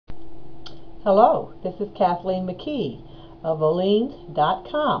Hello, this is Kathleen McKee of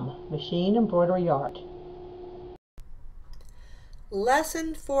Oleens.com, Machine Embroidery Art.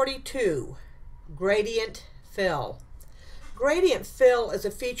 Lesson 42, Gradient Fill. Gradient fill is a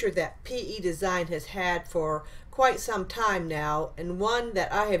feature that PE Design has had for quite some time now, and one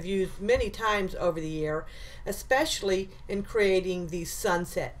that I have used many times over the year, especially in creating these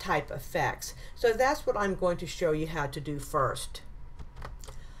sunset type effects. So that's what I'm going to show you how to do first.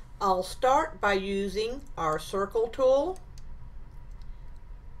 I'll start by using our circle tool,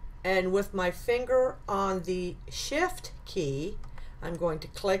 and with my finger on the shift key I'm going to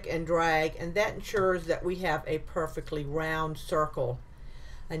click and drag, and that ensures that we have a perfectly round circle.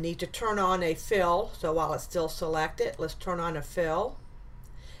 I need to turn on a fill, so while it's still selected, let's turn on a fill.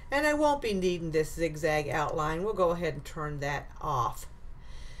 And I won't be needing this zigzag outline. We'll go ahead and turn that off.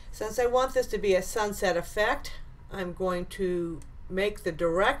 Since I want this to be a sunset effect, I'm going to make the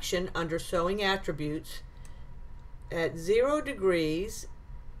direction under Sewing Attributes at 0 degrees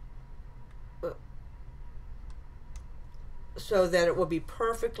so that it will be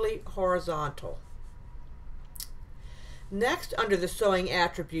perfectly horizontal. Next, under the Sewing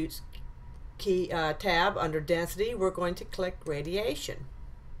Attributes key tab under Density, we're going to click Radiation.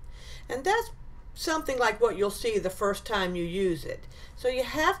 And that's something like what you'll see the first time you use it. So you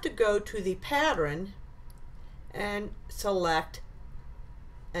have to go to the pattern and select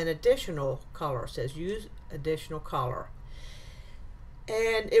an additional color. It says Use Additional Color.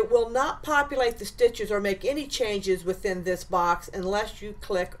 And it will not populate the stitches or make any changes within this box unless you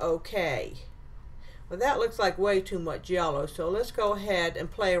click OK. Well, that looks like way too much yellow, so let's go ahead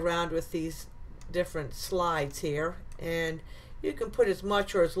and play around with these different slides here, and you can put as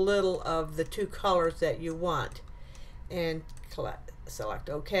much or as little of the two colors that you want and select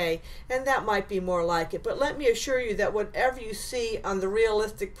OK, and that might be more like it. But let me assure you that whatever you see on the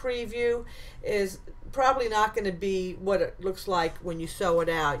realistic preview is probably not going to be what it looks like when you sew it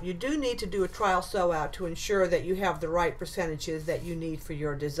out. You do need to do a trial sew out to ensure that you have the right percentages that you need for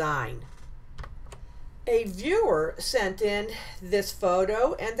your design. A viewer sent in this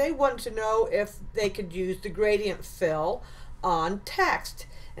photo, and they wanted to know if they could use the gradient fill on text.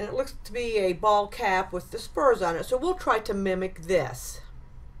 And it looks to be a ball cap with the spurs on it, so we'll try to mimic this.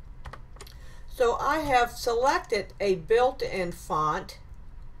 So I have selected a built-in font,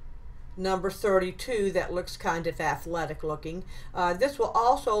 number 32, that looks kind of athletic looking. This will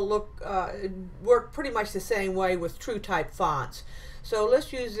also work pretty much the same way with true type fonts. So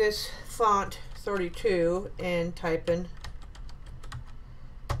let's use this font 32 and type in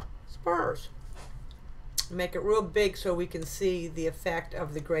spurs. Make it real big so we can see the effect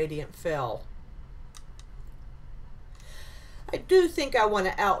of the gradient fill. I do think I want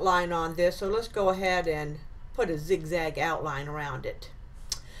to outline on this, so let's go ahead and put a zigzag outline around it.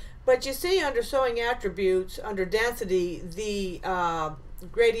 But you see, under Sewing Attributes, under Density, the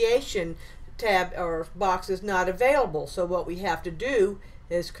gradation tab or box is not available. So what we have to do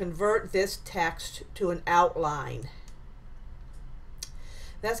is convert this text to an outline.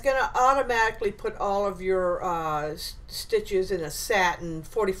 That's going to automatically put all of your stitches in a satin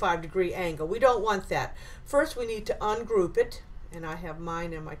 45-degree angle. We don't want that. First, we need to ungroup it, and I have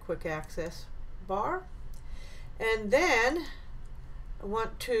mine in my quick access bar. And then I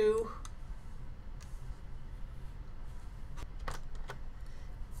want to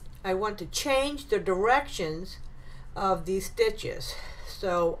change the directions of these stitches.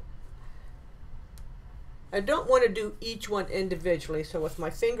 So I don't want to do each one individually. So with my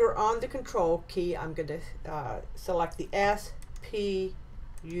finger on the Control key, I'm going to select the S, P,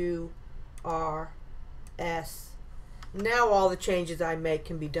 U, R, S. Now all the changes I make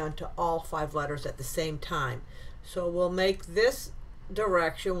can be done to all 5 letters at the same time. So we'll make this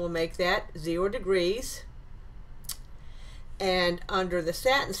direction, we'll make that 0 degrees. And under the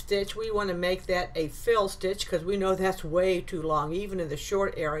satin stitch, we want to make that a fill stitch because we know that's way too long. Even in the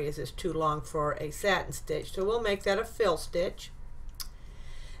short areas, it's too long for a satin stitch. So we'll make that a fill stitch.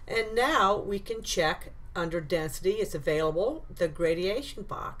 And now we can check under Density, it's available, the gradation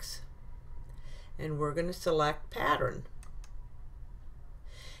box. And we're going to select Pattern.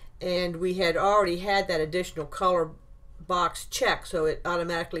 And we had already had that additional color box checked, so it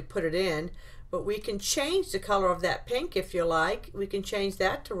automatically put it in. But we can change the color of that pink if you like. We can change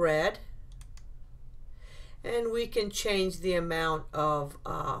that to red. And we can change the amount of,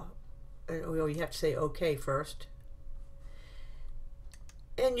 you have to say OK first.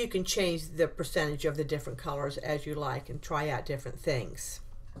 And you can change the percentage of the different colors as you like and try out different things.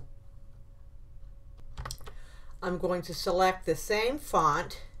 I'm going to select the same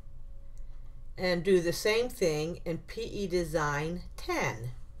font and do the same thing in PE Design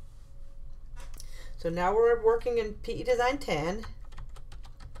 10. So now we're working in PE Design 10.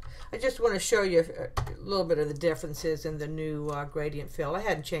 I just want to show you a little bit of the differences in the new gradient fill. I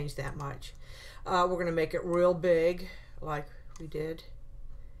hadn't changed that much. We're going to make it real big like we did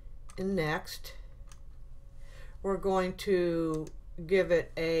in Next. We're going to give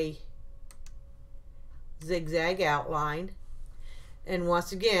it a zigzag outline. And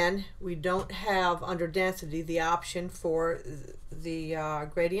once again, we don't have under density the option for the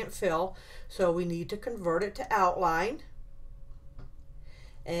gradient fill, so we need to convert it to outline.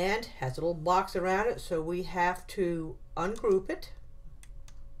 And has a little box around it, so we have to ungroup it.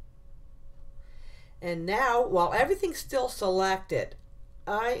 And now, while everything's still selected,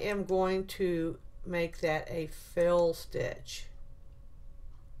 I am going to make that a fill stitch.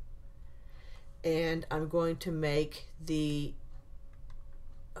 And I'm going to make the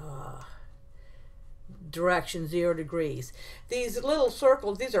direction 0 degrees. These little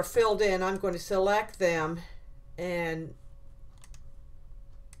circles, these are filled in. I'm going to select them and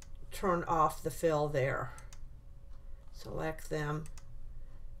turn off the fill there. Select them,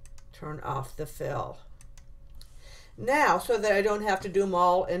 turn off the fill. Now, so that I don't have to do them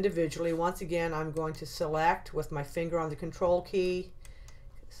all individually, once again I'm going to select with my finger on the control key,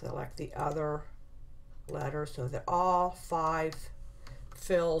 select the other letter so that all 5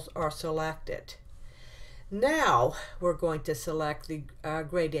 fills are selected. Now we're going to select the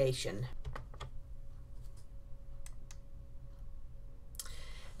gradation.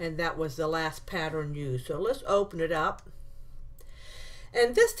 And that was the last pattern used. So let's open it up.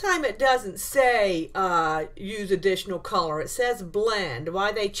 And this time it doesn't say use additional color. It says blend.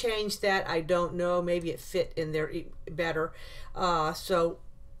 Why they changed that, I don't know. Maybe it fit in there better. So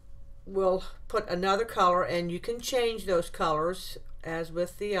we'll put another color, and you can change those colors as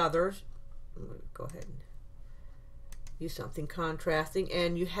with the others. Go ahead and use something contrasting,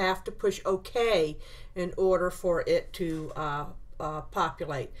 and you have to push OK in order for it to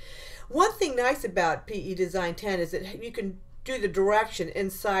populate. One thing nice about PE Design 10 is that you can do the direction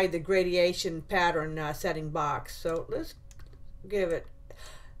inside the gradation pattern setting box. So let's give it,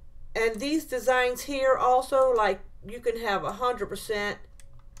 and these designs here also, like you can have 100%,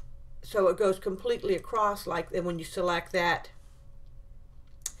 so it goes completely across, like, and when you select that,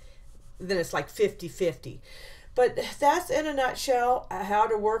 then it's like 50-50. But that's in a nutshell how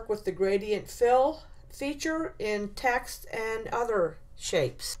to work with the gradient fill feature in text and other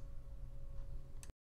shapes.